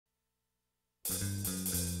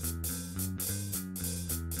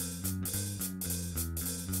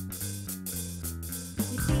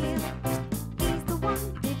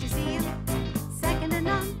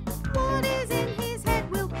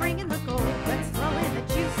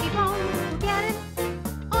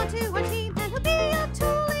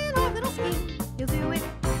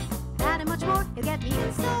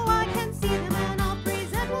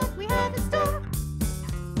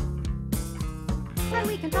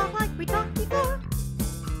talk like we talked before.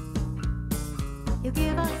 He'll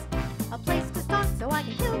give us a place to start so I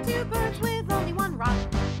can kill two birds with only one rock.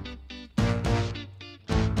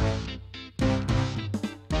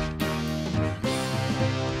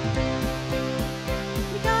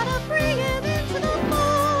 We gotta bring him into the fold.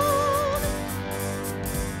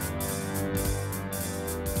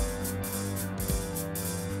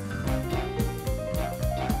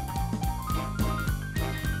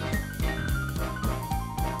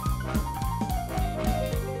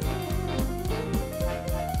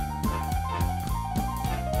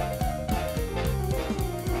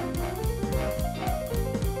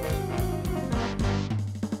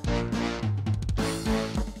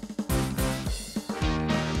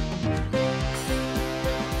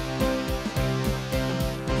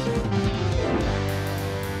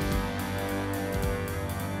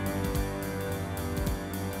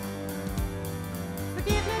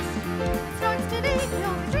 Forgiveness starts today. We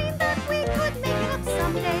always dreamed that we could make it up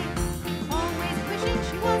someday. Always wishing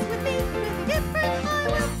she was with me. With a different I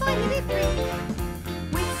will finally be free.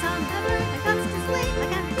 With some effort and guts to slay, I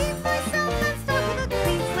can redeem myself and start with a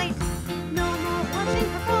clean slate. No more watching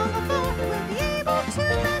her from afar. We'll be able to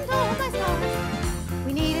mend all my scars.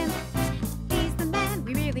 We need him. He's the man.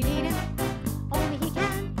 We really need him. Only he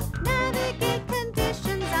can navigate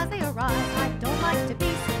conditions as they arise. I don't like to be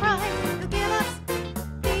surprised. He'll give us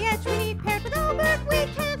we need paired with Albert, we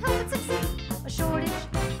can't help but succeed. A shortage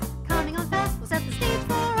coming on fast will set the stage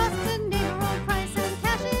for us to name our own price and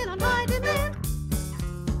cash in on high demand.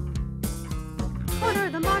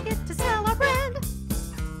 Corner the market to sell our brand.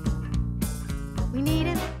 We need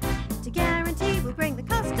him to guarantee we'll bring the